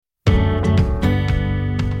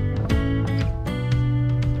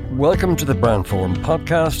Welcome to the Brand Forum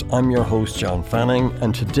podcast. I'm your host, John Fanning,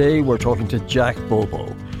 and today we're talking to Jack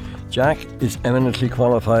Bobo. Jack is eminently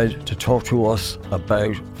qualified to talk to us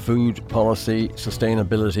about food policy,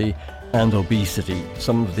 sustainability, and obesity,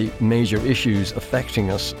 some of the major issues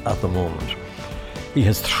affecting us at the moment. He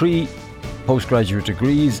has 3 postgraduate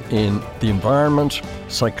degrees in the environment,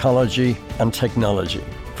 psychology, and technology.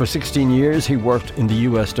 For 16 years, he worked in the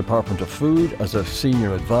US Department of Food as a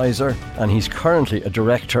senior advisor, and he's currently a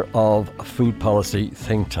director of a food policy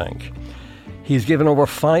think tank. He's given over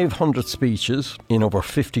 500 speeches in over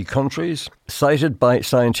 50 countries, cited by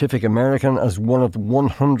Scientific American as one of the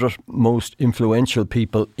 100 most influential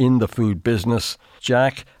people in the food business.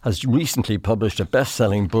 Jack has recently published a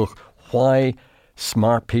best-selling book, Why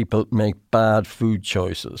Smart People Make Bad Food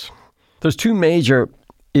Choices. There's 2 major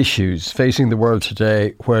issues facing the world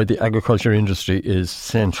today where the agriculture industry is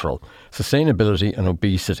central: sustainability and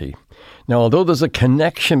obesity. Now, although there's a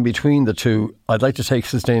connection between the two, I'd like to take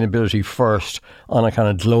sustainability first on a kind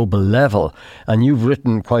of global level. And you've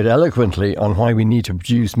written quite eloquently on why we need to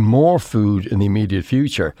produce more food in the immediate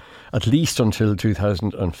future, at least until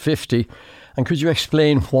 2050. And could you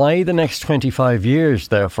explain why the next 25 years,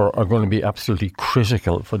 therefore, are going to be absolutely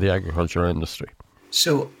critical for the agriculture industry?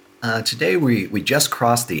 So today we just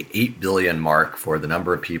crossed the 8 billion mark for the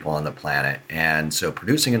number of people on the planet. And so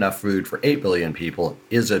producing enough food for 8 billion people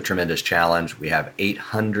is a tremendous challenge. We have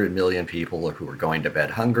 800 million people who are going to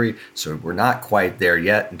bed hungry. So we're not quite there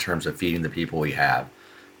yet in terms of feeding the people we have.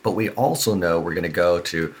 But we also know we're going to go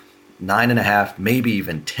to 9.5, maybe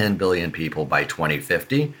even 10 billion people by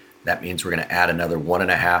 2050. That means we're going to add another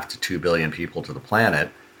 1.5 to 2 billion people to the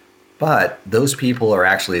planet. But those people are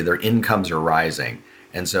actually, their incomes are rising.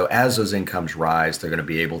 And so as those incomes rise, they're going to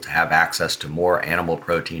be able to have access to more animal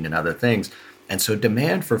protein and other things. And so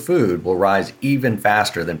demand for food will rise even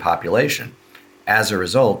faster than population. As a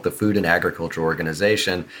result, the Food and Agriculture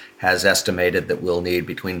Organization has estimated that we'll need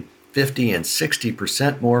between 50 and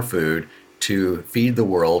 60% more food to feed the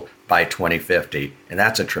world by 2050. And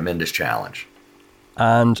that's a tremendous challenge.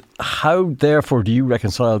 And how, therefore, do you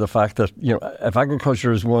reconcile the fact that, if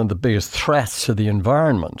agriculture is one of the biggest threats to the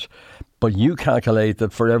environment, but you calculate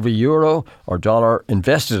that for every euro or dollar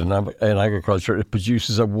invested in agriculture, it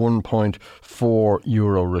produces a 1.4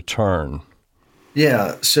 euro return?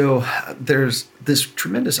 Yeah, so there's this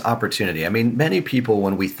tremendous opportunity. I mean, many people,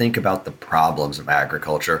 when we think about the problems of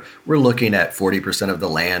agriculture, we're looking at 40% of the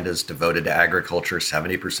land is devoted to agriculture,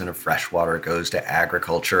 70% of fresh water goes to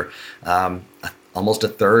agriculture. Almost a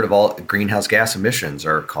third of all greenhouse gas emissions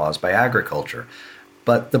are caused by agriculture.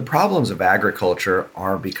 But the problems of agriculture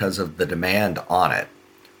are because of the demand on it.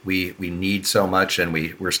 We need so much, and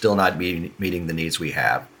we're still not meeting the needs we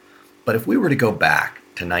have. But if we were to go back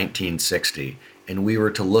to 1960 and we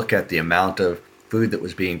were to look at the amount of food that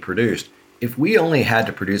was being produced, if we only had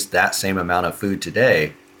to produce that same amount of food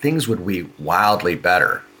today, things would be wildly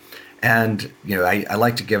better. And I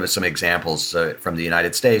like to give us some examples from the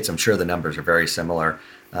United States. I'm sure the numbers are very similar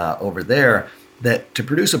over there. That to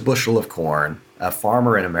produce a bushel of corn, a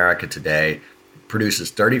farmer in America today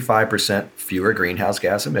produces 35% fewer greenhouse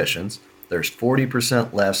gas emissions. There's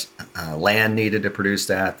 40% less land needed to produce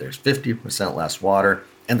that. There's 50% less water,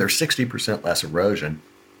 and there's 60% less erosion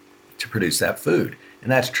to produce that food.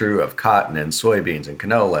 And that's true of cotton and soybeans and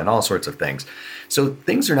canola and all sorts of things. So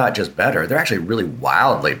things are not just better, they're actually really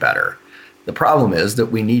wildly better. The problem is that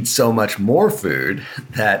we need so much more food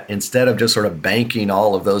that instead of just sort of banking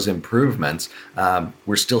all of those improvements,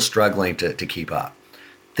 we're still struggling to keep up.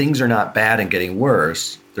 Things are not bad and getting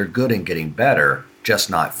worse. They're good and getting better, just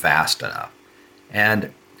not fast enough.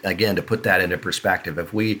 And again, to put that into perspective,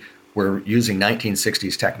 if we were using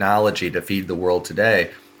 1960s technology to feed the world today,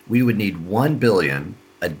 we would need 1 billion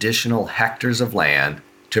additional hectares of land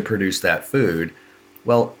to produce that food.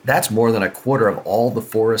 Well, that's more than a quarter of all the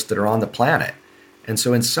forests that are on the planet. And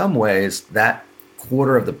so in some ways, that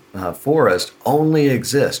quarter of the forest only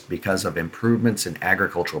exists because of improvements in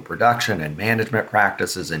agricultural production and management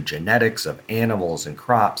practices and genetics of animals and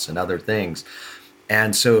crops and other things.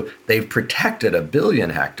 And so they've protected 1 billion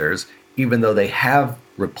hectares, even though they have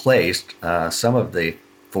replaced some of the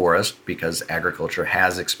forest because agriculture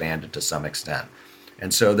has expanded to some extent.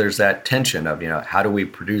 And so there's that tension of, how do we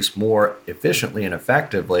produce more efficiently and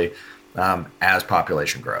effectively as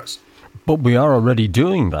population grows? But we are already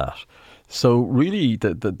doing that. So really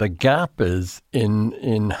the gap is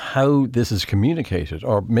in how this is communicated,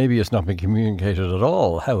 or maybe it's not been communicated at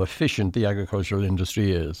all, how efficient the agricultural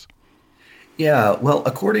industry is. Yeah, well,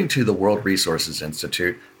 according to the World Resources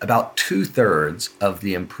Institute, about 2/3 of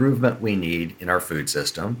the improvement we need in our food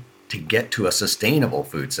system to get to a sustainable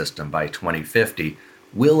food system by 2050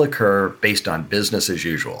 will occur based on business as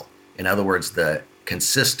usual. In other words, the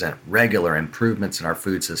consistent, regular improvements in our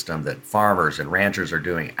food system that farmers and ranchers are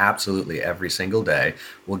doing absolutely every single day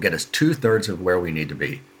will get us 2/3 of where we need to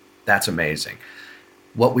be. That's amazing.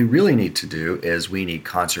 What we really need to do is we need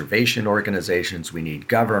conservation organizations, we need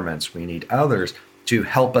governments, we need others to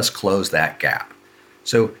help us close that gap.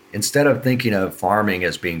 So instead of thinking of farming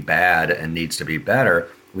as being bad and needs to be better,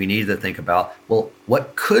 we need to think about, well,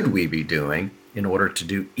 what could we be doing in order to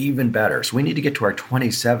do even better? So we need to get to our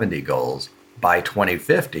 2070 goals by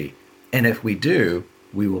 2050. And if we do,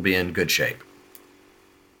 we will be in good shape.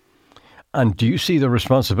 And do you see the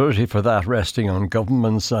responsibility for that resting on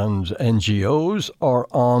governments and NGOs or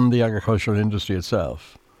on the agricultural industry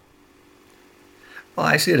itself? Well,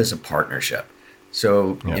 I see it as a partnership.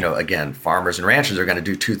 So, again, farmers and ranchers are going to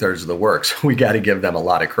do 2/3 of the work. So we got to give them a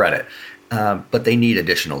lot of credit. But they need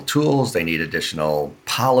additional tools. They need additional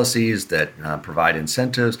policies that provide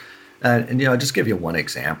incentives. And I'll just give you one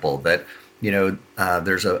example that,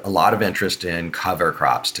 there's a lot of interest in cover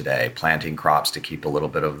crops today, planting crops to keep a little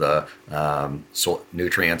bit of the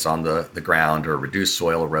nutrients on the ground or reduce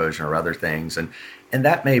soil erosion or other things. And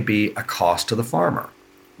that may be a cost to the farmer.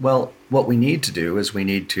 Well, what we need to do is we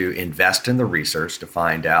need to invest in the research to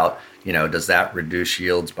find out, does that reduce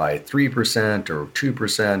yields by 3% or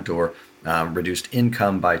 2% or reduced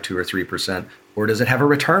income by 2 or 3%, or does it have a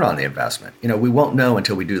return on the investment? We won't know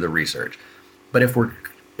until we do the research. But if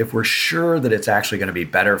we're sure that it's actually going to be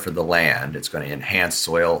better for the land, it's going to enhance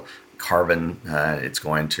soil carbon, it's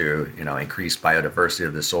going to increase biodiversity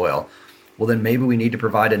of the soil, well, then maybe we need to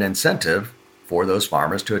provide an incentive for those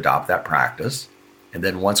farmers to adopt that practice. And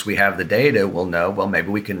then once we have the data, we'll know, well, maybe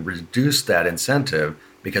we can reduce that incentive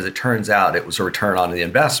because it turns out it was a return on the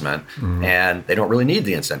investment and they don't really need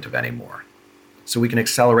the incentive anymore. So we can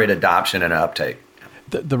accelerate adoption and uptake.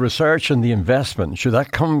 The research and the investment, should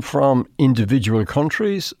that come from individual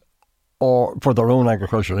countries or for their own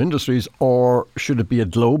agricultural industries, or should it be a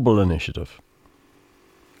global initiative?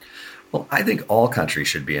 Well, I think all countries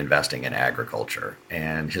should be investing in agriculture.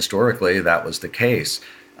 And historically, that was the case.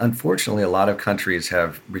 Unfortunately, a lot of countries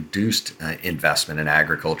have reduced investment in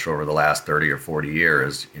agriculture over the last 30 or 40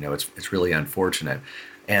 years. It's really unfortunate.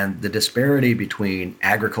 And the disparity between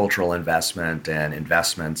agricultural investment and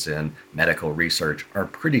investments in medical research are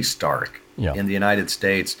pretty stark. Yeah. In the United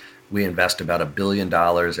States, we invest about $1 billion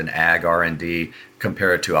in ag R&D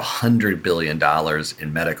compared to $100 billion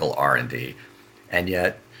in medical R&D. And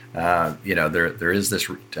yet, there is this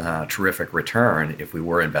terrific return if we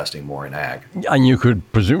were investing more in ag. And you could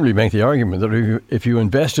presumably make the argument that if you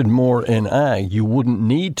invested more in ag, you wouldn't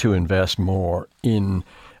need to invest more in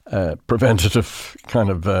preventative kind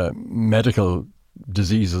of medical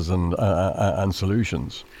diseases and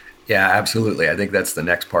solutions. Yeah, absolutely. I think that's the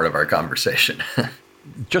next part of our conversation.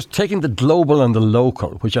 Just taking the global and the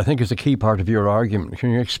local, which I think is a key part of your argument, can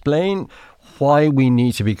you explain why we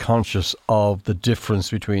need to be conscious of the difference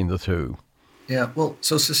between the two? Yeah, well,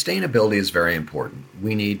 so sustainability is very important.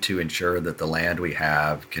 We need to ensure that the land we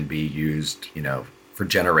have can be used, for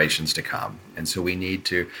generations to come. And so we need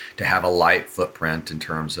to have a light footprint in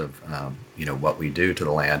terms of, what we do to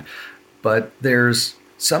the land. But there's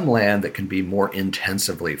some land that can be more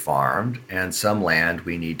intensively farmed, and some land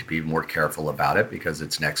we need to be more careful about it because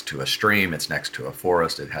it's next to a stream, it's next to a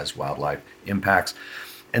forest, it has wildlife impacts.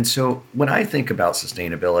 And so when I think about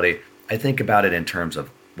sustainability, I think about it in terms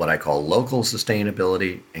of what I call local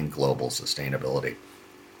sustainability and global sustainability.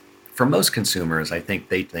 For most consumers, I think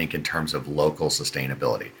they think in terms of local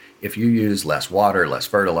sustainability. If you use less water, less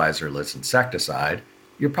fertilizer, less insecticide,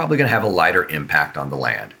 you're probably going to have a lighter impact on the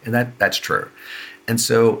land. And that's true. And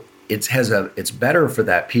so it's better for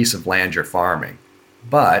that piece of land you're farming.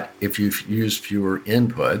 But if you use fewer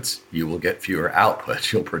inputs, you will get fewer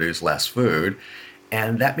outputs. You'll produce less food.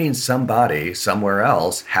 And that means somebody somewhere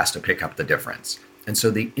else has to pick up the difference. And so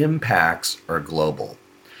the impacts are global.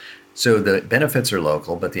 So the benefits are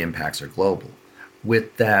local, but the impacts are global.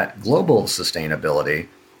 With that global sustainability,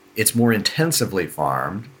 it's more intensively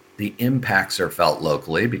farmed. The impacts are felt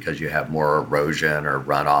locally because you have more erosion or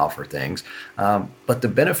runoff or things. But the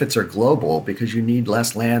benefits are global because you need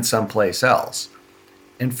less land someplace else.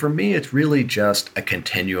 And for me, it's really just a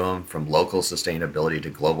continuum from local sustainability to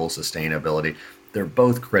global sustainability. They're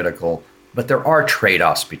both critical, but there are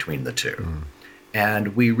trade-offs between the two.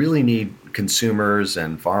 And we really need consumers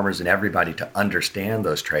and farmers and everybody to understand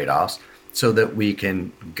those trade-offs so that we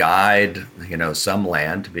can guide, some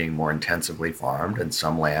land to being more intensively farmed and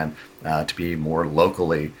some land to be more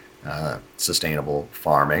locally sustainable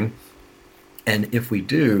farming. And if we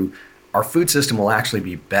do, our food system will actually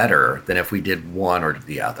be better than if we did one or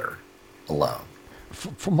the other alone.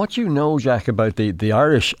 From what you know, Jack, about the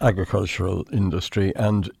Irish agricultural industry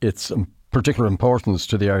and its particular importance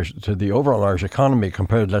to the overall Irish economy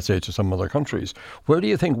compared, let's say, to some other countries, where do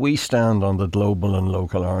you think we stand on the global and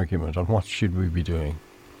local argument, and what should we be doing?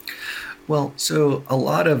 Well, so a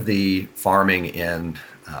lot of the farming in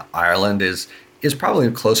Ireland is probably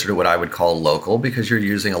closer to what I would call local, because you're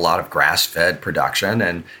using a lot of grass-fed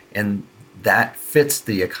production, and that fits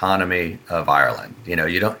the economy of Ireland.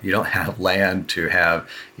 You don't have land to have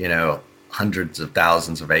hundreds of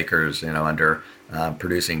thousands of acres under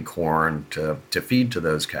producing corn to feed to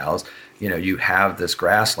those cows. You have this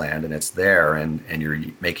grassland and it's there, and you're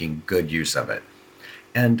making good use of it.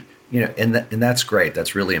 And and that's great.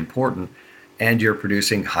 That's really important. And you're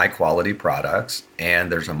producing high quality products,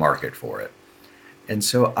 and there's a market for it. And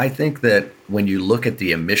so I think that when you look at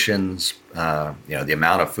the emissions, the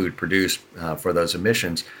amount of food produced for those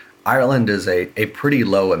emissions, Ireland is a pretty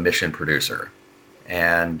low emission producer.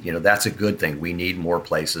 And that's a good thing. We need more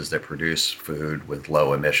places that produce food with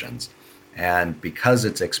low emissions. And because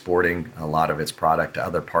it's exporting a lot of its product to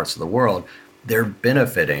other parts of the world, they're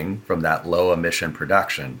benefiting from that low emission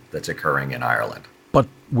production that's occurring in Ireland. But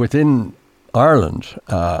within Ireland,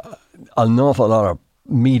 an awful lot of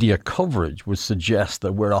media coverage would suggest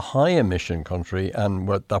that we're a high emission country and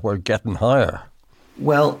that we're getting higher.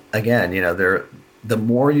 Well, again, the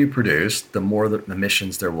more you produce, the more the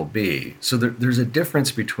emissions there will be. So there's a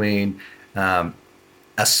difference between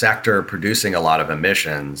a sector producing a lot of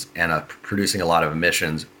emissions and producing a lot of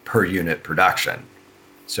emissions per unit production.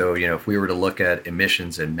 So, if we were to look at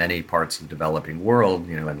emissions in many parts of the developing world,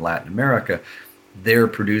 in Latin America, they're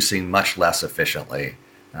producing much less efficiently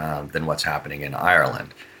than what's happening in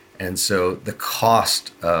Ireland. And so the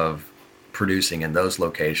cost of producing in those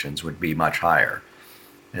locations would be much higher.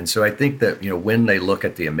 And so I think that, when they look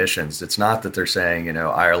at the emissions, it's not that they're saying,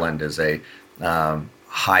 Ireland is a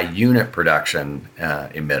high unit production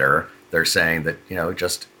emitter. They're saying that,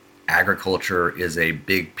 just agriculture is a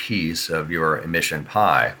big piece of your emission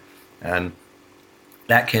pie. And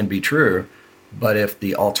that can be true. But if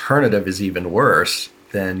the alternative is even worse,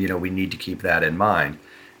 then, we need to keep that in mind.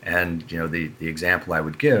 And, the example I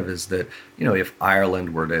would give is that, if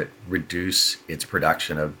Ireland were to reduce its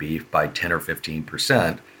production of beef by 10 or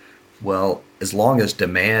 15%, well, as long as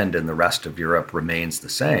demand in the rest of Europe remains the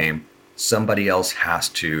same, somebody else has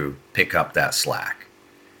to pick up that slack.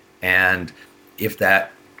 And if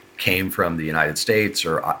that came from the United States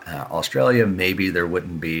or Australia, maybe there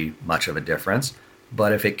wouldn't be much of a difference.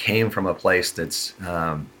 But if it came from a place that's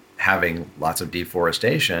having lots of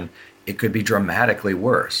deforestation, it could be dramatically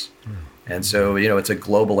worse. And so, it's a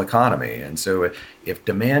global economy. And so if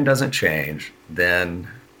demand doesn't change, then,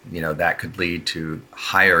 that could lead to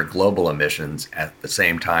higher global emissions at the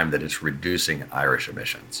same time that it's reducing Irish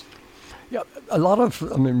emissions. Yeah,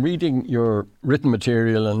 reading your written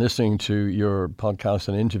material and listening to your podcasts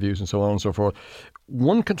and interviews and so on and so forth,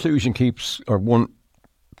 one point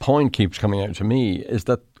keeps coming out to me is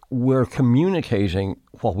that we're communicating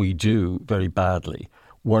what we do very badly.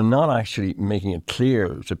 We're not actually making it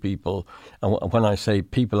clear to people. And when I say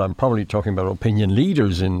people, I'm probably talking about opinion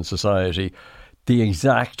leaders in society, the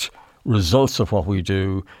exact results of what we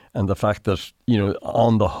do, and the fact that,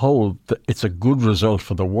 on the whole, it's a good result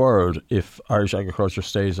for the world if Irish agriculture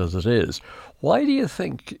stays as it is. Why do you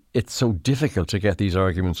think it's so difficult to get these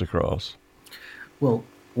arguments across? Well,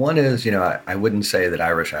 one is, I wouldn't say that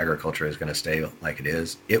Irish agriculture is going to stay like it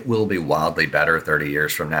is. It will be wildly better 30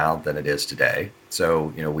 years from now than it is today. So,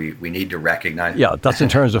 we need to recognize. Yeah, that's in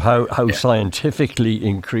terms of how yeah. scientifically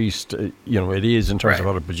increased, it is in terms right. of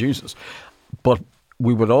what it produces. But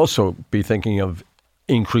we would also be thinking of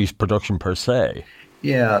increased production per se.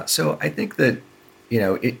 Yeah, so I think that,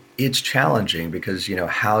 it's challenging because,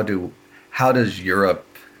 how does Europe,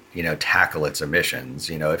 tackle its emissions?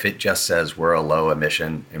 If it just says we're a low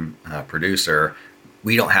emission producer,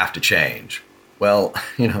 we don't have to change. Well,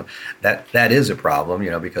 that is a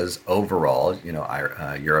problem, because overall,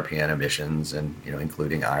 European emissions and,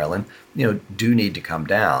 including Ireland, do need to come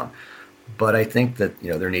down. But I think that,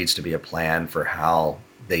 there needs to be a plan for how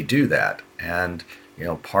they do that. And,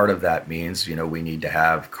 part of that means, we need to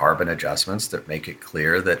have carbon adjustments that make it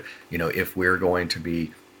clear that, if we're going to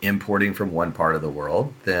be importing from one part of the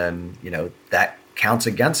world, then, that counts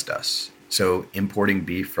against us. So importing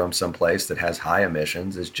beef from someplace that has high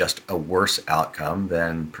emissions is just a worse outcome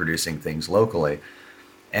than producing things locally.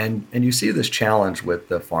 And you see this challenge with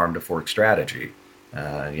the farm to fork strategy.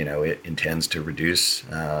 It intends to reduce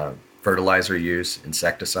fertilizer use,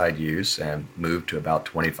 insecticide use, and move to about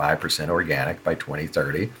 25% organic by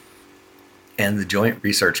 2030. And the Joint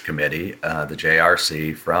Research Committee, the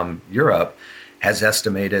JRC from Europe, has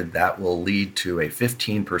estimated that will lead to a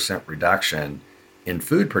 15% reduction in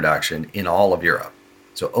food production in all of Europe.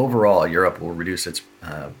 So overall, Europe will reduce its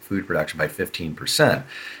food production by 15%.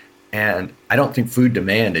 And I don't think food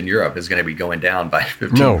demand in Europe is going to be going down by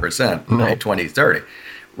 15% by 2030.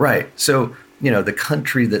 Right. So, the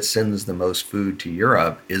country that sends the most food to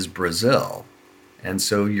Europe is Brazil. And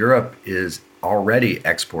so Europe is already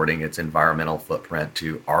exporting its environmental footprint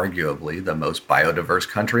to arguably the most biodiverse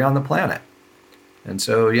country on the planet. And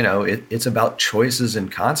so, it's about choices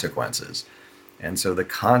and consequences. And so the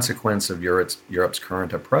consequence of Europe's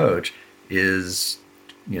current approach is,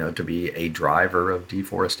 to be a driver of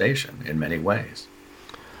deforestation in many ways.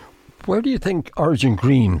 Where do you think Origin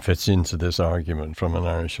Green fits into this argument from an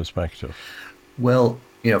Irish perspective? Well,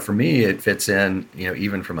 for me, it fits in,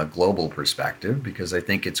 even from a global perspective, because I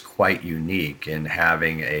think it's quite unique in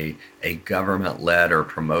having a government-led or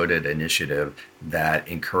promoted initiative that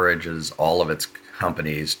encourages all of its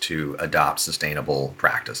companies to adopt sustainable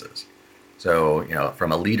practices. So,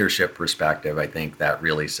 from a leadership perspective, I think that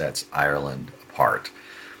really sets Ireland apart.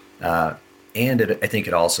 And I think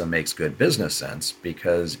it also makes good business sense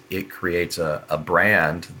because it creates a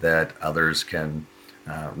brand that others can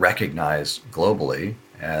recognize globally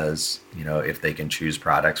as, if they can choose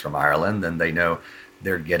products from Ireland, then they know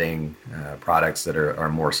they're getting products that are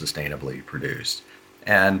more sustainably produced.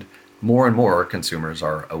 And more consumers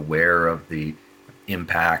are aware of the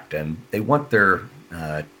impact, and they want their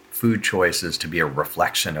food choices to be a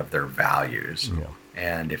reflection of their values. Yeah.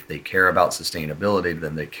 And if they care about sustainability,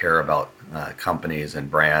 then they care about companies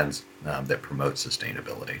and brands that promote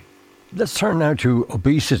sustainability. Let's turn now to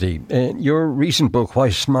obesity. Your recent book, Why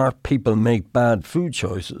Smart People Make Bad Food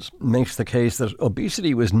Choices, makes the case that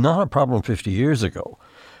obesity was not a problem 50 years ago,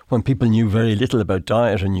 when people knew very little about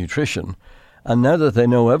diet and nutrition. And now that they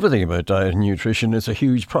know everything about diet and nutrition, it's a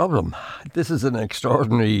huge problem. This is an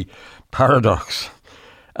extraordinary paradox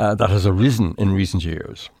that has arisen in recent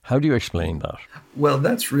years. How do you explain that? Well,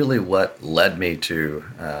 that's really what led me to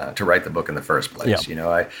write the book in the first place.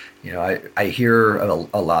 Yeah. I hear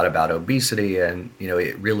a lot about obesity, and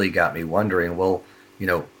it really got me wondering. Well,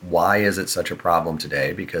 why is it such a problem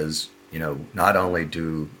today? Because not only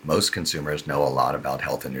do most consumers know a lot about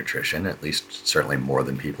health and nutrition, at least certainly more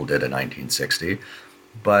than people did in 1960.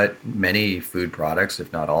 But many food products,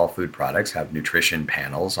 if not all food products, have nutrition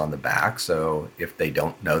panels on the back. So if they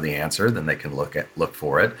don't know the answer, then they can look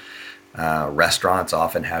for it. Restaurants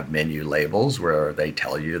often have menu labels where they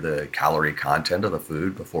tell you the calorie content of the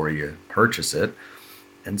food before you purchase it.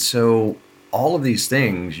 And so all of these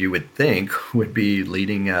things you would think would be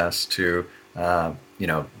leading us to,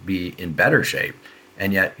 be in better shape.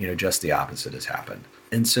 And yet, just the opposite has happened.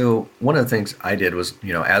 And so one of the things I did was,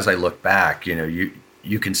 as I look back,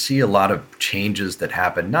 you can see a lot of changes that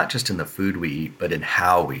happen, not just in the food we eat, but in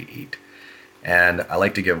how we eat. And I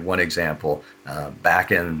like to give one example.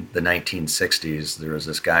 Back in the 1960s, there was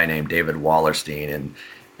this guy named David Wallerstein,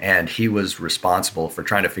 and he was responsible for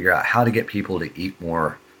trying to figure out how to get people to eat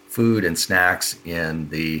more food and snacks in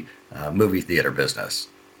the movie theater business.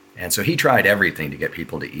 And so he tried everything to get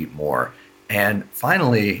people to eat more. And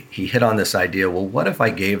finally, he hit on this idea, well, what if I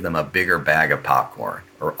gave them a bigger bag of popcorn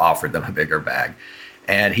or offered them a bigger bag?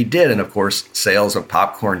 And he did. And of course, sales of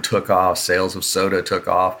popcorn took off, sales of soda took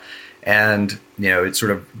off. And, it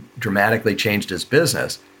sort of dramatically changed his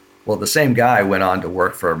business. Well, the same guy went on to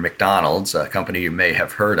work for McDonald's, a company you may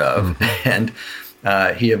have heard of. Mm-hmm.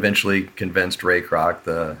 And he eventually convinced Ray Kroc,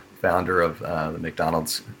 the founder of the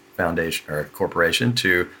McDonald's Foundation or Corporation,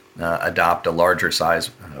 to adopt a larger size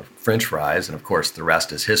French fries. And of course, the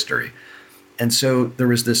rest is history. And so there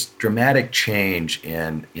was this dramatic change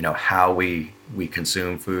in, how we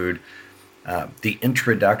consume food. The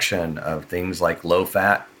introduction of things like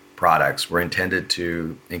low-fat products were intended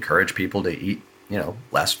to encourage people to eat,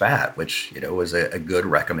 less fat, which, was a good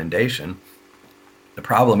recommendation. The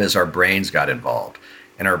problem is our brains got involved,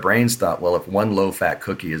 and our brains thought, well, if one low-fat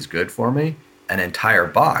cookie is good for me, an entire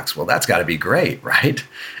box, well, that's got to be great, right?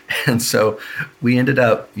 And so we ended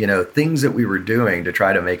up, things that we were doing to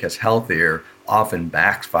try to make us healthier often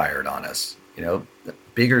backfired on us.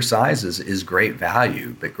 Bigger sizes is great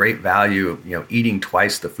value, but great value, eating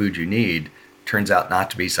twice the food you need turns out not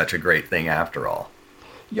to be such a great thing after all.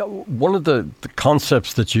 Yeah, one of the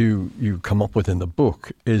concepts that you come up with in the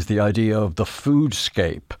book is the idea of the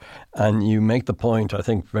foodscape. And you make the point, I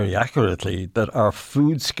think very accurately, that our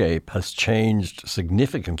foodscape has changed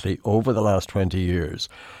significantly over the last 20 years.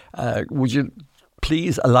 Would you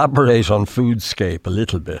please elaborate on foodscape a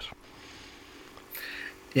little bit?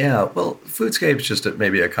 Yeah, well, foodscape is just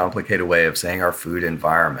maybe a complicated way of saying our food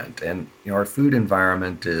environment. And our food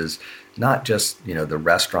environment is not just, the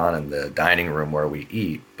restaurant and the dining room where we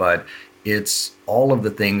eat, but it's all of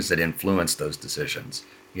the things that influence those decisions.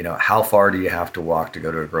 How far do you have to walk to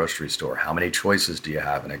go to a grocery store? How many choices do you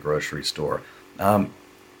have in a grocery store? Um,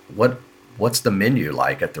 what what's the menu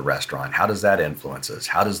like at the restaurant? How does that influence us?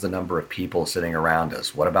 How does the number of people sitting around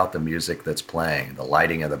us? What about the music that's playing, the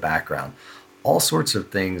lighting of the background? All sorts of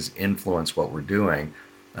things influence what we're doing.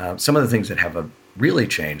 Some of the things that have really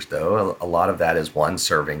changed, though, a lot of that is one,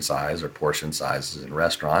 serving size or portion sizes in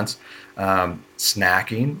restaurants.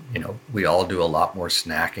 Snacking, we all do a lot more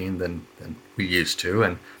snacking than we used to,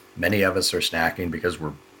 and many of us are snacking because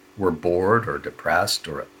we're bored or depressed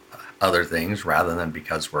or other things rather than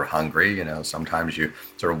because we're hungry. Sometimes you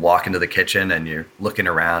sort of walk into the kitchen and you're looking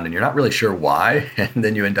around and you're not really sure why, and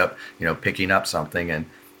then you end up, picking up something and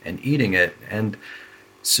eating it. And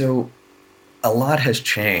so a lot has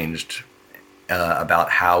changed about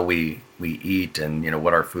how we eat and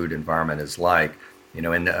what our food environment is like. In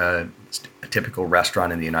a typical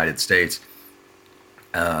restaurant in the United States,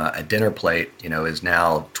 a dinner plate is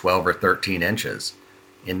now 12 or 13 inches.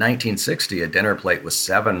 In 1960, a dinner plate was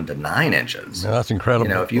 7 to 9 inches. Yeah, that's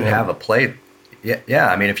incredible. If you have a plate, yeah.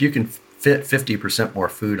 I mean, if you can fit 50% more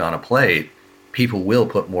food on a plate, people will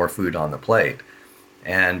put more food on the plate.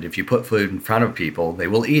 And if you put food in front of people, they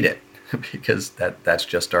will eat it because that's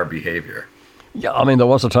just our behavior. Yeah, I mean, there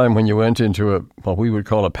was a time when you went into what we would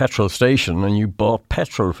call a petrol station and you bought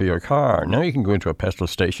petrol for your car. Now you can go into a petrol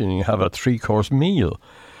station and you have a 3-course meal.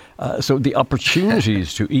 So the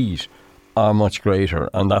opportunities to eat are much greater,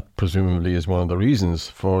 and that presumably is one of the reasons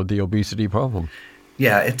for the obesity problem.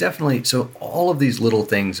 Yeah, it definitely. So all of these little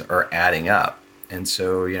things are adding up. And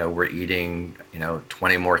so, we're eating,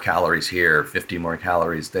 20 more calories here, 50 more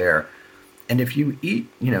calories there. And if you eat,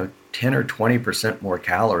 10 or 20% more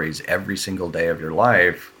calories every single day of your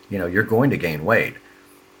life, you're going to gain weight.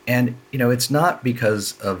 And, it's not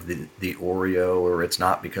because of the Oreo or it's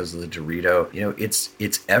not because of the Dorito,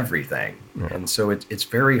 it's everything. Yeah. And so it's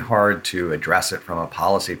very hard to address it from a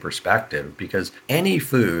policy perspective because any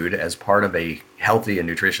food as part of a healthy and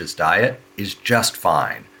nutritious diet is just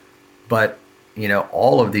fine. But,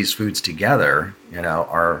 all of these foods together,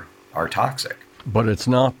 are toxic. But it's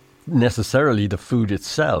not necessarily the food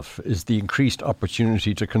itself, is the increased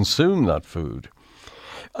opportunity to consume that food.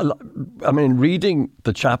 I mean, reading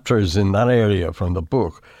the chapters in that area from the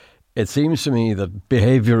book, it seems to me that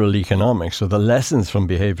behavioral economics, or the lessons from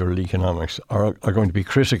behavioral economics, are going to be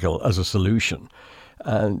critical as a solution.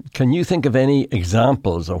 Can you think of any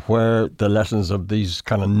examples of where the lessons of these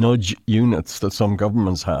kind of nudge units that some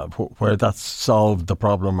governments have, where that's solved the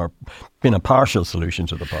problem or been a partial solution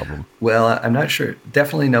to the problem? Well, I'm not sure.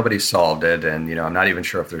 Definitely nobody solved it. And, I'm not even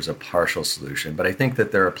sure if there's a partial solution. But I think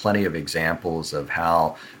that there are plenty of examples of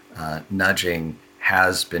how nudging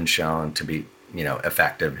has been shown to be,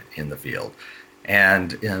 effective in the field.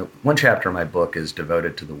 And one chapter of my book is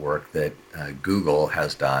devoted to the work that Google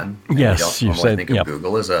has done. Yes, you said. Think of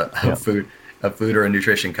Google as a food or a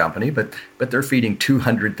nutrition company, but they're feeding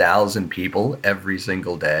 200,000 people every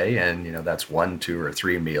single day, and that's 1, 2, or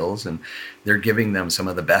 3 meals, and they're giving them some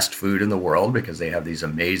of the best food in the world because they have these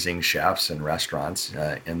amazing chefs and restaurants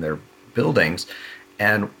in their buildings.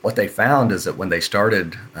 And what they found is that when they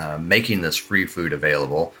started making this free food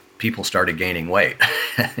available, people started gaining weight.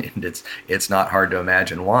 And it's not hard to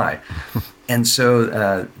imagine why. And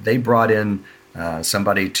so they brought in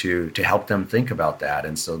somebody to help them think about that.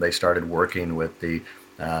 And so they started working with the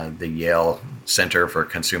Yale Center for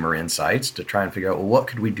Consumer Insights to try and figure out, well, what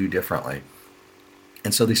could we do differently?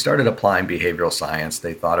 And so they started applying behavioral science.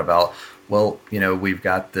 They thought about, well, we've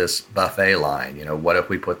got this buffet line. What if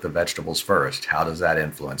we put the vegetables first? How does that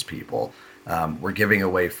influence people? We're giving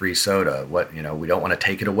away free soda. We don't want to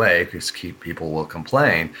take it away because people will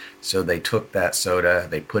complain. So they took that soda,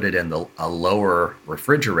 they put it in a lower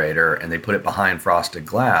refrigerator, and they put it behind frosted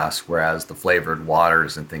glass, whereas the flavored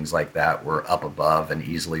waters and things like that were up above and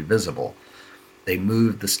easily visible. They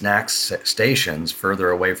moved the snacks stations further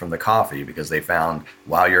away from the coffee because they found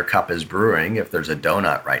while your cup is brewing, if there's a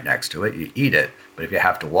donut right next to it, you eat it. But if you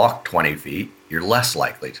have to walk 20 feet, you're less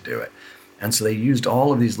likely to do it. And so they used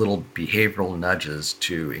all of these little behavioral nudges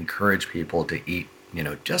to encourage people to eat,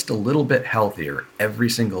 just a little bit healthier every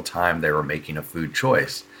single time they were making a food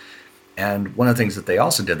choice. And one of the things that they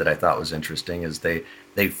also did that I thought was interesting is they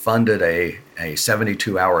funded a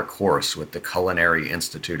 72-hour course with the Culinary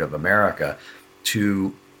Institute of America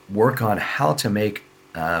to work on how to make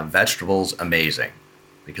vegetables amazing.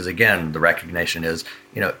 Because again, the recognition is,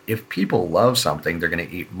 if people love something, they're going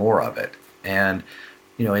to eat more of it. And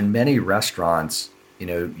in many restaurants,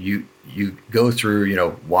 you go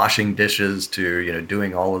through, washing dishes to,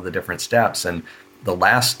 doing all of the different steps. And the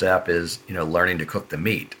last step is, learning to cook the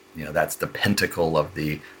meat. That's the pinnacle of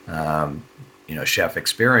the, chef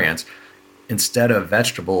experience. Instead of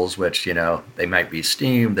vegetables, which, they might be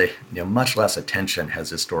steamed, much less attention has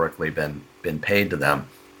historically been paid to them.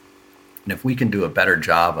 And if we can do a better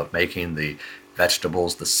job of making the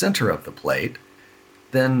vegetables the center of the plate,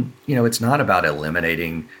 then, it's not about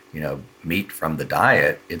eliminating, meat from the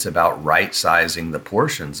diet. It's about right sizing the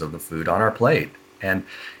portions of the food on our plate. And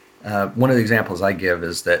one of the examples I give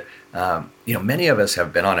is that, many of us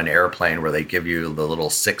have been on an airplane where they give you the little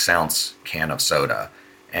 6-ounce can of soda.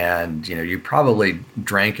 And, you probably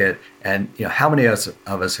drank it. And, how many of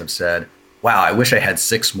us have said, wow, I wish I had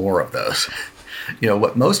 6 more of those.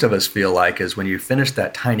 What most of us feel like is when you finish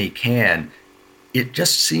that tiny can, it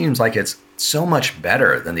just seems like it's so much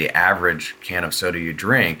better than the average can of soda you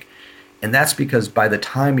drink. And that's because by the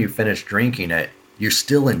time you finish drinking it, you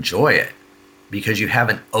still enjoy it because you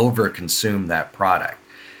haven't overconsumed that product.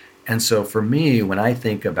 And so for me, when I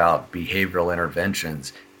think about behavioral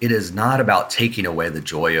interventions, it is not about taking away the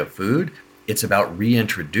joy of food. It's about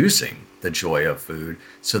reintroducing the joy of food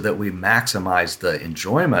so that we maximize the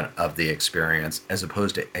enjoyment of the experience as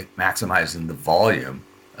opposed to maximizing the volume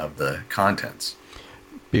of the contents.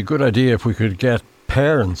 Be a good idea if we could get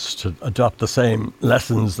parents to adopt the same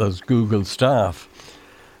lessons as Google staff.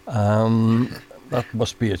 That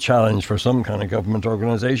must be a challenge for some kind of government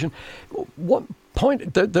organization. What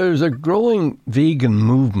point? There's a growing vegan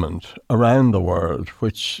movement around the world,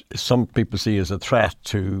 which some people see as a threat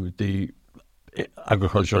to the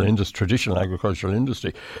agricultural industry, traditional agricultural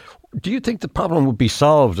industry. Do you think the problem would be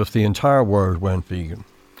solved if the entire world went vegan?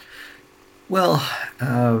 Well,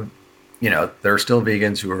 there are still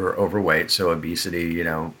vegans who are overweight, so obesity,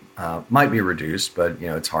 might be reduced, but,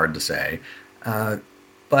 it's hard to say.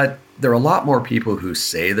 But there are a lot more people who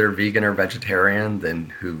say they're vegan or vegetarian than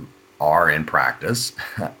who are in practice.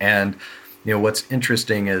 And, what's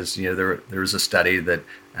interesting is, there's a study that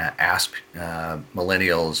asked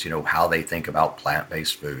millennials, how they think about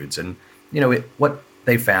plant-based foods. And, what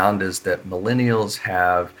they found is that millennials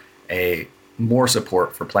have a more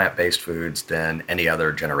support for plant-based foods than any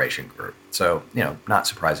other generation group. So, not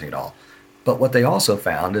surprising at all. But what they also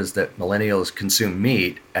found is that millennials consume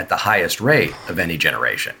meat at the highest rate of any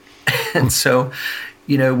generation. And so,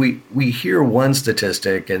 we hear one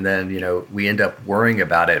statistic and then, we end up worrying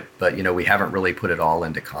about it, but, we haven't really put it all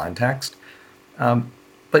into context.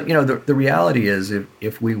 But, the reality is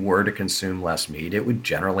if we were to consume less meat, it would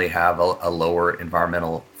generally have a lower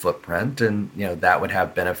environmental footprint and, that would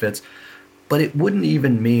have benefits. But it wouldn't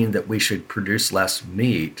even mean that we should produce less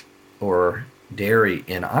meat or dairy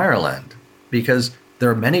in Ireland because there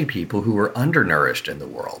are many people who are undernourished in the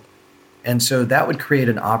world. And so that would create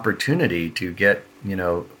an opportunity to get,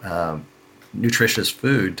 nutritious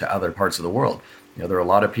food to other parts of the world. There are a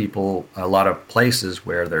lot of people, a lot of places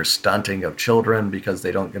where there's stunting of children because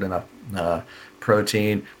they don't get enough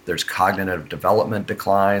protein. There's cognitive development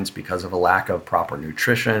declines because of a lack of proper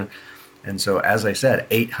nutrition. And so, as I said,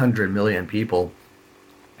 800 million people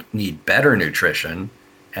need better nutrition.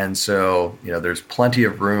 And so, there's plenty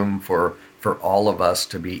of room for all of us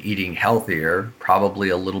to be eating healthier, probably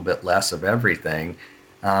a little bit less of everything.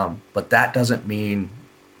 But that doesn't mean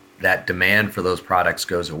that demand for those products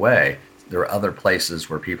goes away. There are other places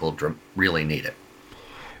where people really need it.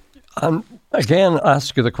 And again,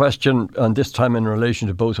 ask you the question, and this time in relation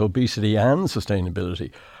to both obesity and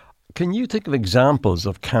sustainability. Can you think of examples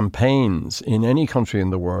of campaigns in any country in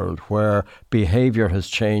the world where behavior has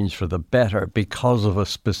changed for the better because of a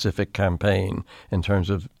specific campaign in terms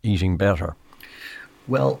of eating better?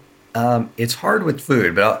 Well, it's hard with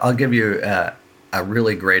food, but I'll give you a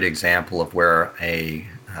really great example of where a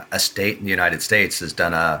state in the United States has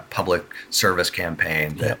done a public service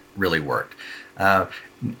campaign that really worked.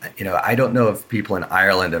 I don't know if people in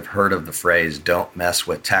Ireland have heard of the phrase, "Don't mess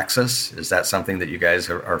with Texas." Is that something that you guys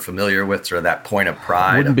are familiar with, sort of that point of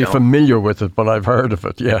pride? I wouldn't be familiar with it, but I've heard of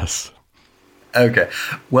it, yes. Okay.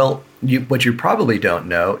 Well, what you probably don't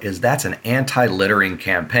know is that's an anti-littering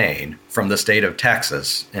campaign from the state of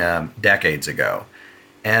Texas decades ago.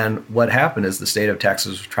 And what happened is the state of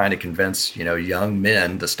Texas was trying to convince, young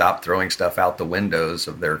men to stop throwing stuff out the windows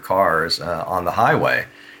of their cars on the highway.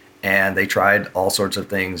 And they tried all sorts of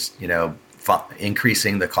things,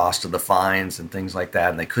 increasing the cost of the fines and things like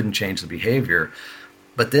that. And they couldn't change the behavior.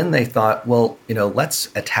 But then they thought, well, let's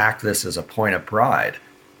attack this as a point of pride.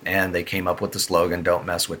 And they came up with the slogan, "Don't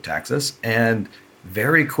mess with Texas." And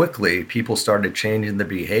very quickly, people started changing the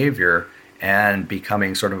behavior and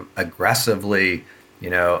becoming sort of aggressively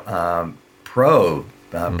pro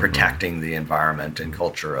protecting the environment and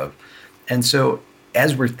culture of. And so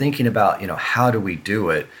as we're thinking about, how do we do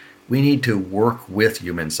it, we need to work with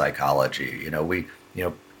human psychology.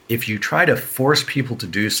 If you try to force people to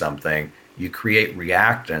do something, you create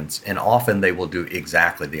reactants, and often they will do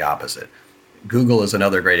exactly the opposite. Google is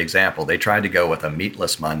another great example. They tried to go with a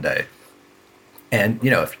meatless Monday. And,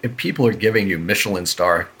 if people are giving you Michelin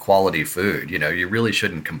star quality food, you really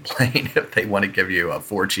shouldn't complain if they want to give you a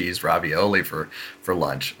 4-cheese ravioli for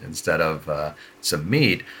lunch instead of some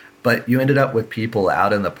meat. But you ended up with people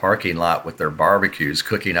out in the parking lot with their barbecues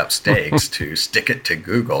cooking up steaks to stick it to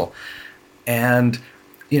Google. And,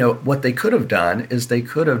 what they could have done is they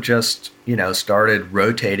could have just, started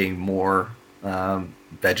rotating more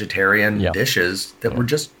vegetarian dishes that were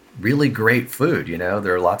just really great food.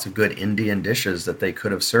 There are lots of good Indian dishes that they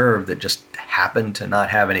could have served that just happened to not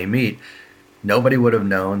have any meat. Nobody would have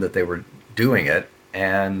known that they were doing it,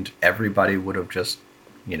 and everybody would have just,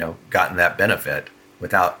 gotten that benefit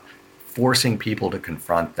without forcing people to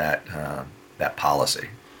confront that policy.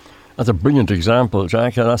 That's a brilliant example,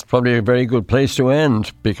 Jack, and that's probably a very good place to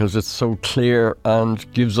end because it's so clear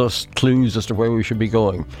and gives us clues as to where we should be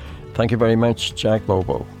going. Thank you very much, Jack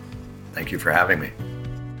Bobo. Thank you for having me.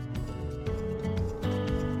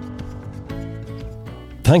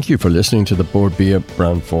 Thank you for listening to the Bord Bia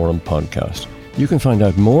Brand Forum podcast. You can find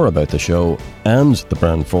out more about the show and the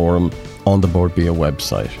Brand Forum on the Bord Bia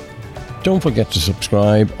website. Don't forget to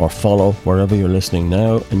subscribe or follow wherever you're listening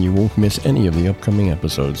now, and you won't miss any of the upcoming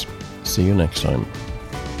episodes. See you next time.